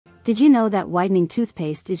Did you know that whitening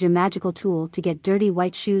toothpaste is your magical tool to get dirty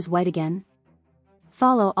white shoes white again?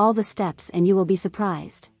 Follow all the steps and you will be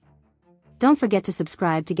surprised. Don't forget to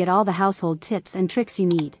subscribe to get all the household tips and tricks you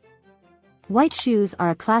need. White shoes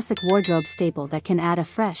are a classic wardrobe staple that can add a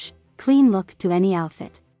fresh, clean look to any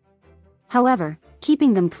outfit. However,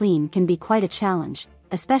 keeping them clean can be quite a challenge,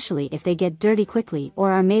 especially if they get dirty quickly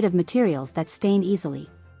or are made of materials that stain easily.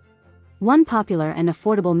 One popular and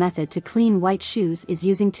affordable method to clean white shoes is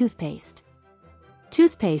using toothpaste.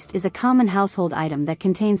 Toothpaste is a common household item that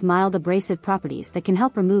contains mild abrasive properties that can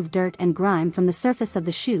help remove dirt and grime from the surface of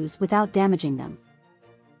the shoes without damaging them.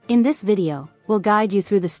 In this video, we'll guide you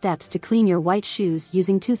through the steps to clean your white shoes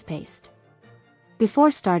using toothpaste.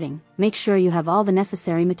 Before starting, make sure you have all the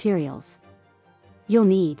necessary materials. You'll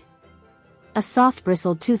need a soft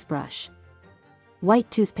bristled toothbrush,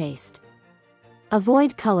 white toothpaste.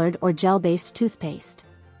 Avoid colored or gel-based toothpaste.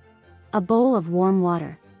 A bowl of warm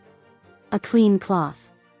water. A clean cloth.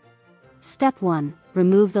 Step 1.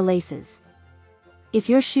 Remove the laces. If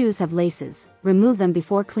your shoes have laces, remove them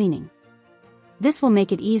before cleaning. This will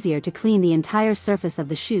make it easier to clean the entire surface of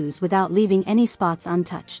the shoes without leaving any spots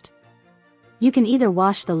untouched. You can either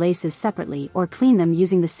wash the laces separately or clean them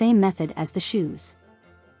using the same method as the shoes.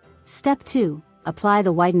 Step 2. Apply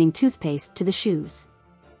the whitening toothpaste to the shoes.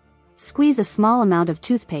 Squeeze a small amount of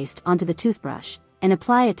toothpaste onto the toothbrush, and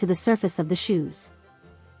apply it to the surface of the shoes.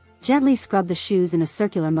 Gently scrub the shoes in a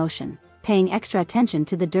circular motion, paying extra attention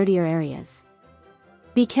to the dirtier areas.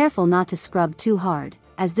 Be careful not to scrub too hard,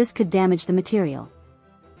 as this could damage the material.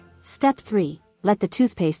 Step 3. Let the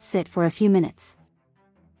toothpaste sit for a few minutes.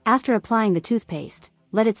 After applying the toothpaste,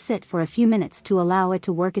 let it sit for a few minutes to allow it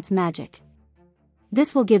to work its magic.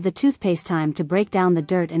 This will give the toothpaste time to break down the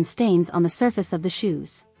dirt and stains on the surface of the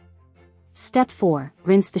shoes. Step 4.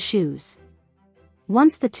 Rinse the shoes.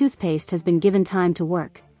 Once the toothpaste has been given time to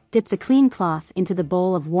work, dip the clean cloth into the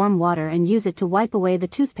bowl of warm water and use it to wipe away the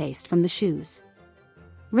toothpaste from the shoes.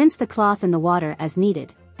 Rinse the cloth in the water as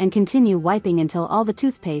needed, and continue wiping until all the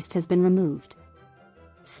toothpaste has been removed.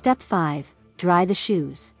 Step 5. Dry the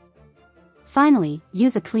shoes. Finally,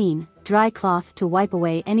 use a clean, dry cloth to wipe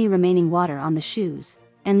away any remaining water on the shoes,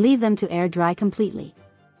 and leave them to air dry completely.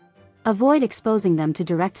 Avoid exposing them to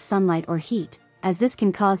direct sunlight or heat, as this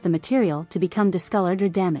can cause the material to become discolored or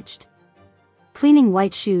damaged. Cleaning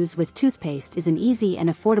white shoes with toothpaste is an easy and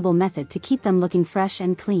affordable method to keep them looking fresh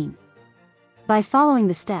and clean. By following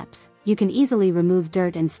the steps, you can easily remove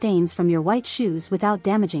dirt and stains from your white shoes without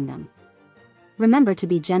damaging them. Remember to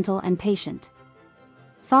be gentle and patient.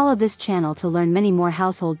 Follow this channel to learn many more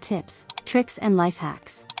household tips, tricks and life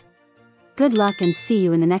hacks. Good luck and see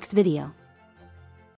you in the next video.